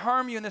hurt you or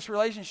harm you in this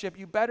relationship.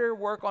 You better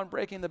work on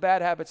breaking the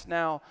bad habits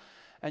now,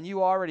 and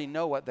you already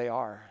know what they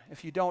are.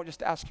 If you don't,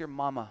 just ask your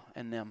mama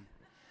and them.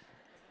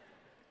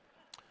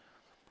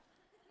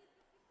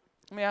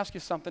 Let me ask you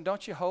something.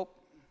 Don't you hope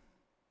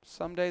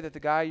someday that the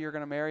guy you're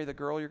going to marry, the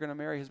girl you're going to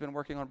marry, has been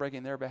working on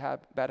breaking their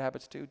bad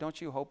habits too?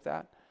 Don't you hope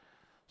that?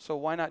 So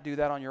why not do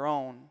that on your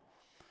own?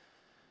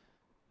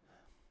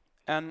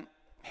 And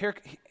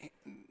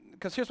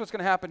because here's what's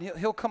going to happen.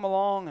 He'll come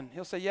along and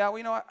he'll say, yeah, well,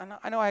 you know,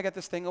 I know I got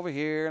this thing over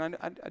here, and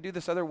I do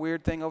this other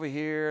weird thing over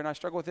here, and I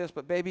struggle with this,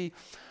 but baby,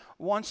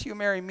 once you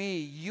marry me,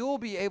 you'll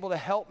be able to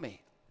help me.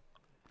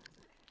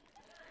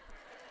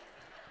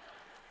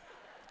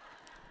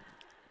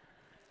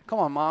 Come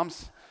on,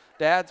 moms,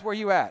 dads, where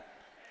you at?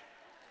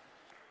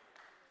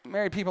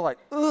 Married people are like,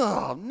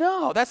 ugh,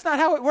 no, that's not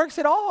how it works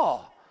at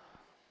all.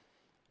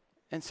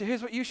 And so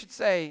here's what you should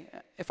say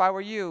if I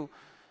were you.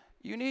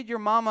 You need your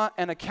mama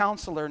and a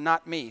counselor,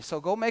 not me. So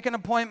go make an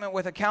appointment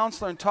with a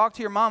counselor and talk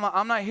to your mama.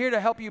 I'm not here to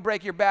help you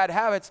break your bad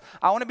habits.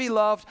 I want to be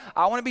loved.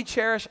 I want to be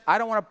cherished. I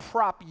don't want to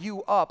prop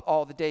you up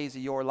all the days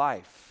of your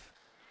life.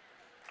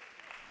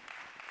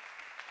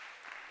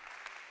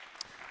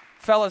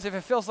 Fellas, if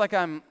it feels like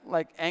I'm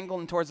like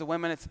angling towards the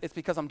women, it's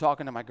because I'm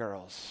talking to my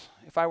girls.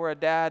 If I were a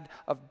dad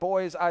of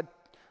boys, I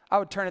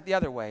would turn it the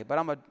other way, but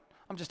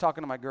I'm just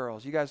talking to my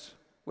girls. You guys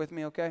with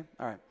me, okay?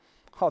 All right.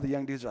 All the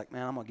young dudes are like,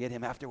 man, I'm going to get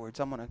him afterwards.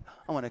 I'm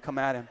going to come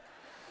at him.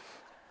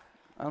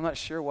 I'm not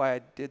sure why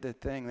I did the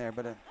thing there,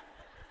 but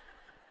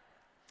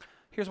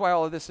here's why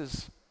all of this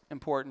is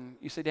important.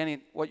 You say, Danny,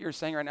 what you're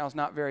saying right now is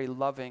not very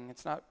loving.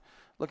 It's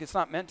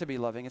not meant to be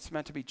loving. It's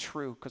meant to be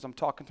true because I'm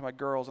talking to my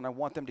girls and I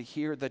want them to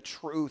hear the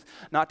truth,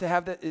 not to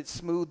have it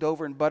smoothed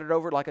over and buttered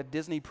over like a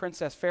Disney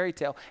princess fairy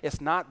tale.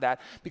 It's not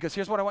that, because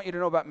here's what I want you to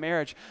know about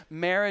marriage.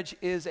 Marriage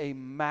is a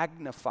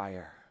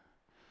magnifier.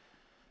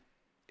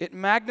 It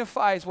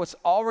magnifies what's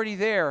already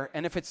there,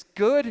 and if it's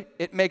good,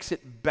 it makes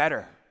it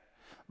better.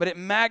 But it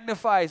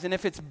magnifies, and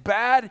if it's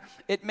bad,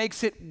 it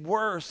makes it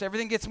worse.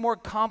 Everything gets more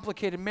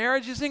complicated.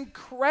 Marriage is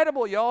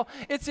incredible, y'all.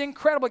 It's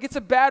incredible. It gets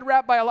a bad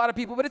rap by a lot of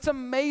people, but it's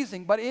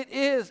amazing. But it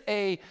is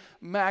a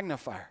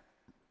magnifier.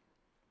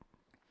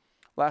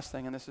 Last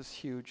thing, and this is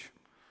huge.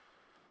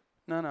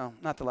 No,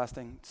 not the last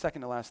thing.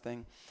 Second to last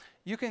thing.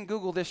 You can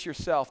Google this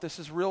yourself. This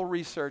is real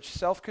research.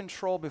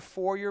 Self-control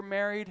before you're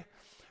married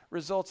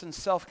results in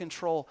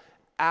self-control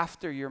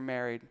after you're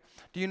married.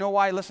 Do you know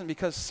why? Listen,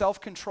 because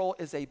self-control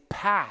is a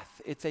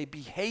path. It's a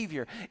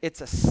behavior.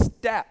 It's a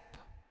step.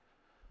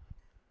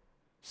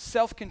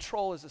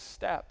 Self-control is a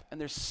step. And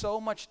there's so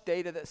much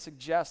data that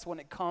suggests when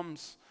it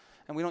comes,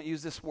 and we don't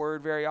use this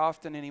word very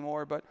often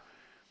anymore, but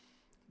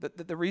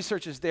the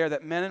research is there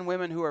that men and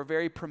women who are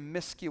very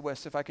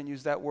promiscuous, if I can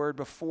use that word,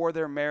 before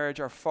their marriage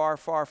are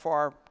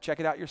far,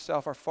 check it out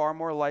yourself, are far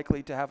more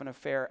likely to have an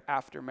affair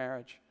after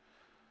marriage.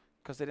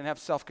 Because they didn't have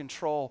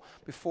self-control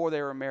before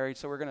they were married,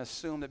 so we're going to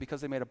assume that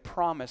because they made a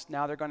promise,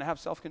 now they're going to have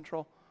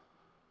self-control.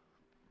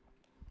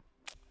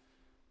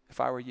 If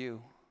I were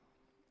you,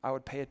 I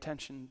would pay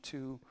attention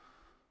to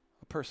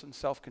a person's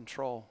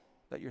self-control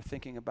that you're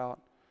thinking about.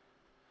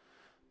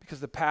 Because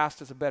the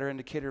past is a better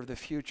indicator of the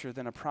future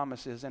than a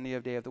promise is any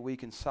day of the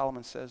week. And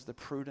Solomon says the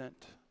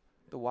prudent,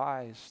 the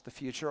wise, the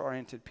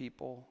future-oriented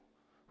people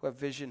who have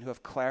vision, who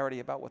have clarity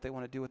about what they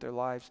want to do with their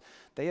lives,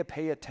 they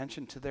pay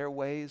attention to their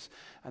ways,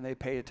 and they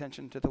pay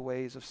attention to the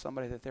ways of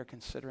somebody that they're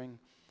considering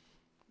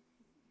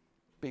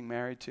being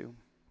married to.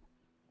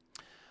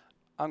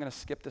 I'm going to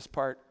skip this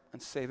part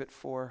and save it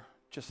for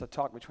just a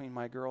talk between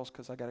my girls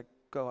because I got to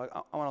go.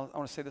 I want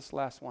to say this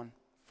last one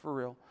for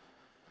real.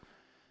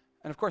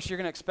 And of course, you're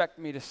going to expect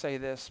me to say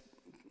this.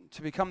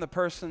 To become the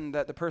person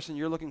that the person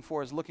you're looking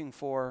for is looking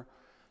for,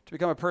 to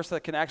become a person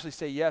that can actually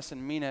say yes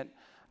and mean it,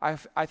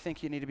 I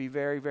think you need to be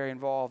very, very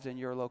involved in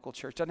your local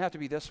church. Doesn't have to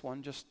be this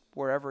one, just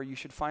wherever. You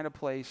should find a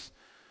place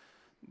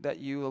that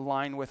you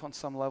align with on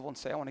some level and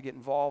say, I want to get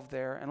involved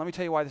there. And let me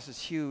tell you why this is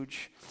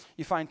huge.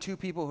 You find two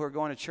people who are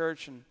going to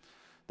church and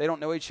they don't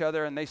know each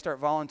other and they start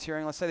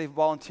volunteering. Let's say they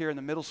volunteer in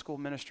the middle school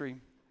ministry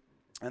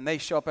and they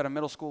show up at a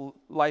middle school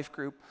life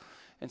group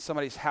in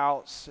somebody's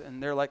house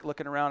and they're like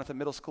looking around at the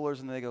middle schoolers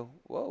and they go,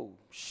 whoa,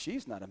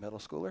 she's not a middle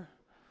schooler.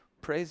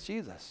 Praise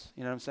Jesus.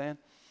 You know what I'm saying?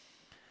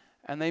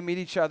 And they meet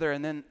each other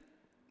and then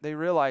they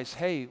realize,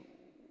 hey,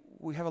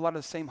 we have a lot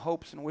of the same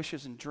hopes and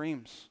wishes and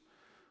dreams.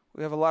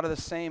 We have a lot of the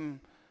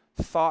same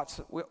thoughts.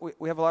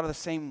 We have a lot of the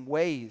same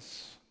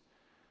ways.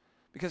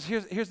 Because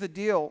here's the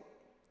deal.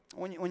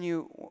 When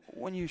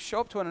you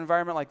show up to an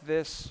environment like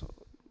this,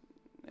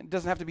 it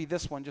doesn't have to be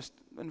this one, just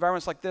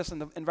environments like this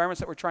and the environments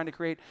that we're trying to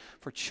create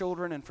for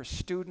children and for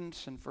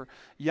students and for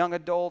young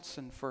adults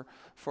and for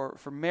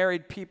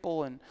married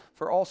people and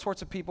for all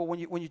sorts of people. When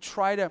you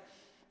create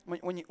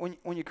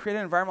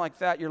an environment like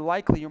that,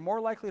 you're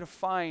more likely to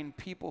find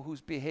people whose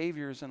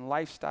behaviors and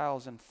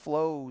lifestyles and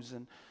flows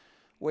and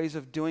ways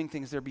of doing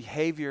things, their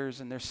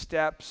behaviors and their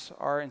steps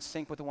are in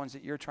sync with the ones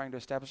that you're trying to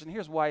establish. And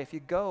here's why. If you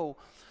go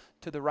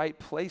to the right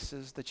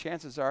places, the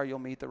chances are you'll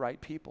meet the right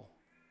people.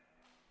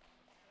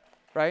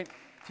 Right?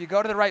 If you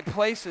go to the right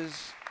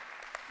places,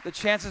 the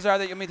chances are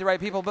that you'll meet the right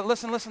people. But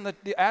listen,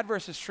 the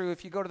adverse is true.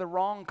 If you go to the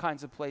wrong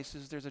kinds of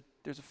places, there's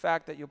a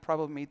fact that you'll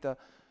probably meet the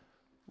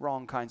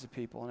wrong kinds of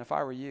people. And if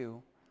I were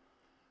you,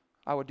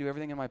 I would do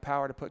everything in my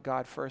power to put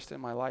God first in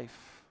my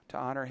life, to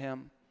honor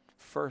him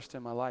first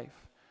in my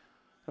life.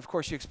 Of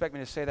course, you expect me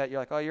to say that. You're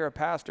like, oh, you're a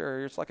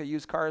pastor, or it's like a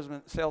used car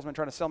salesman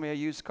trying to sell me a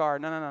used car.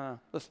 No.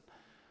 Listen,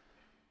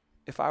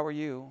 if I were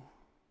you,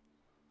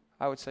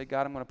 I would say,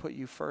 God, I'm going to put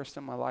you first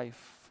in my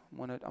life.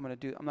 I'm not going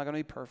to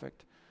be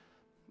perfect,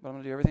 but I'm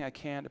going to do everything I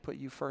can to put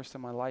you first in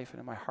my life and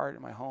in my heart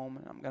and my home.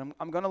 And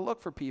I'm going to look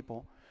for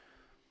people.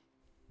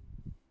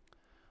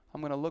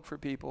 I'm going to look for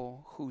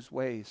people whose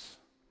ways.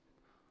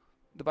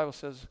 The Bible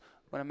says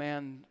when a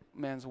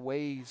man's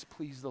ways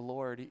please the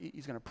Lord,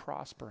 he's going to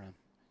prosper him.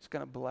 He's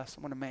going to bless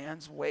him.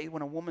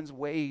 When a woman's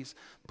ways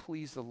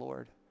please the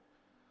Lord.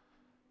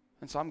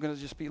 And so I'm going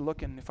to just be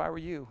looking. If I were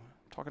you,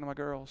 talking to my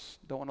girls,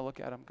 don't want to look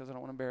at them because I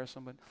don't want to embarrass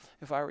them, but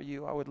if I were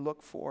you, I would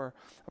look for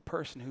a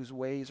person whose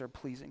ways are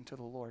pleasing to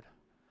the Lord.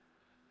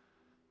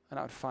 And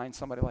I would find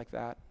somebody like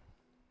that.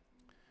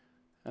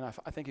 And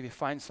I think if you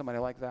find somebody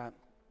like that,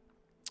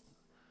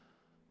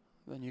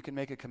 then you can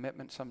make a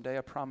commitment someday,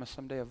 a promise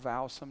someday, a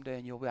vow someday,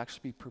 and you'll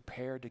actually be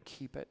prepared to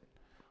keep it.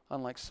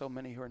 Unlike so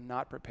many who are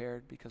not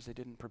prepared because they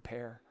didn't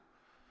prepare.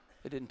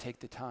 They didn't take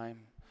the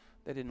time.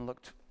 They didn't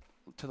look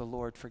to the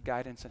Lord for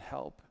guidance and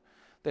help.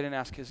 They didn't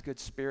ask His good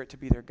Spirit to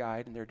be their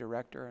guide and their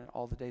director in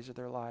all the days of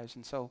their lives.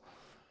 And so,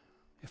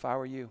 if I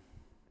were you,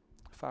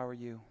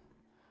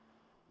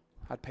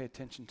 I'd pay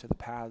attention to the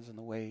paths and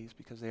the ways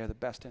because they are the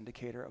best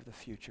indicator of the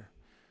future.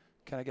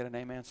 Can I get an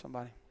amen,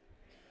 somebody?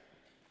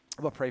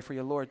 I'm going to pray for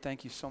you. Lord,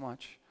 thank you so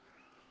much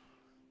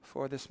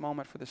for this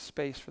moment, for this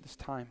space, for this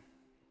time.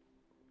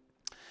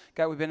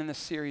 God, we've been in this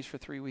series for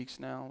 3 weeks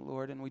now,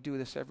 Lord, and we do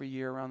this every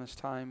year around this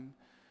time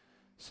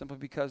simply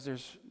because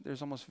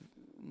there's almost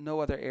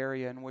no other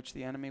area in which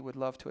the enemy would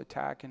love to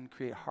attack and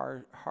create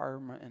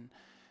harm and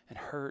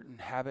hurt and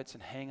habits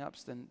and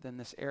hang-ups than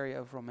this area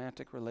of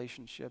romantic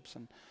relationships.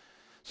 And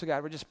so,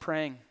 God, we're just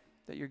praying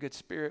that your good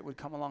Spirit would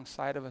come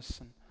alongside of us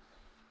and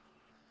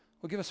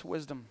would give us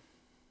wisdom,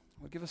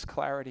 would give us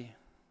clarity,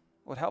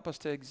 would help us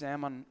to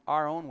examine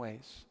our own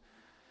ways.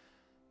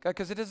 God,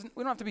 because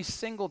we don't have to be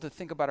single to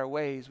think about our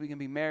ways. We can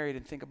be married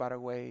and think about our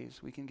ways.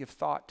 We can give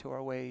thought to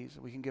our ways.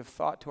 We can give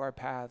thought to our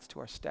paths, to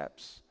our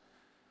steps.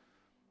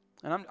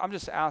 And I'm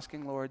just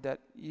asking, Lord,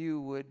 that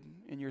you would,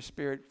 in your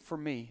Spirit, for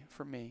me,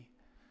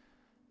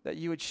 that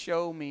you would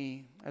show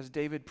me, as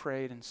David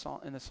prayed in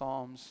the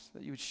Psalms,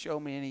 that you would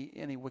show me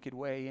any wicked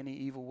way, any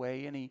evil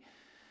way,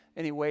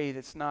 any way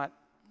that's not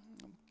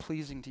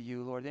pleasing to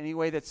you, Lord, any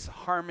way that's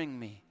harming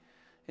me,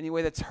 any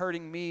way that's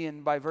hurting me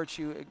and by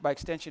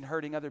extension,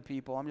 hurting other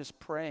people. I'm just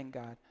praying,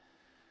 God,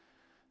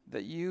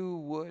 that you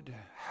would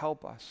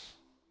help us,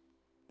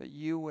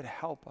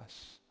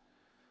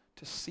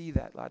 to see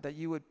that, Lord, that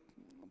you would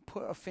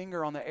put a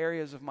finger on the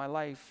areas of my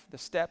life, the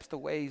steps, the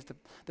ways,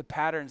 the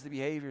patterns, the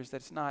behaviors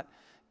that's not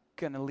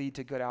going to lead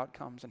to good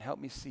outcomes, and help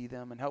me see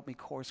them and help me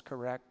course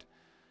correct.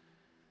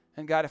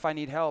 And God, if I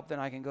need help, then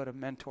I can go to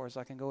mentors,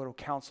 I can go to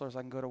counselors,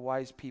 I can go to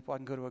wise people, I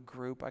can go to a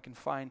group, I can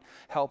find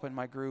help in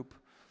my group.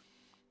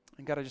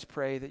 And God, I just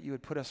pray that you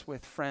would put us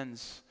with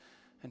friends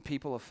and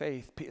people of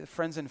faith,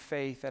 friends in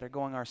faith that are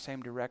going our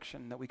same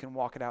direction, that we can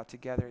walk it out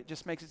together. It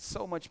just makes it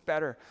so much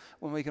better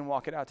when we can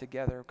walk it out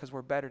together, because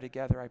we're better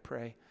together, I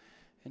pray.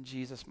 In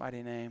Jesus'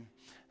 mighty name.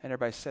 And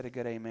everybody said a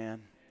good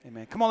amen.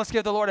 Amen. Come on, let's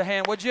give the Lord a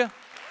hand, would you?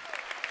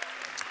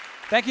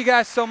 Thank you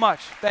guys so much.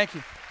 Thank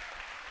you.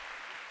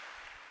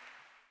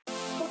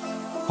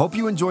 Hope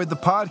you enjoyed the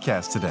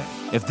podcast today.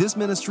 If this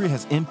ministry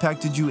has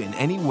impacted you in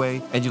any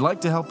way and you'd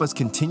like to help us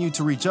continue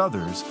to reach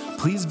others,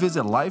 please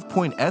visit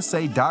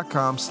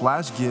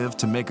lifepointsa.com/give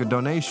to make a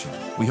donation.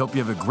 We hope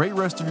you have a great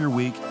rest of your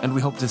week, and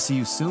we hope to see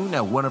you soon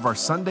at one of our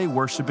Sunday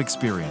worship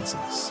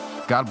experiences.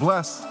 God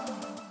bless.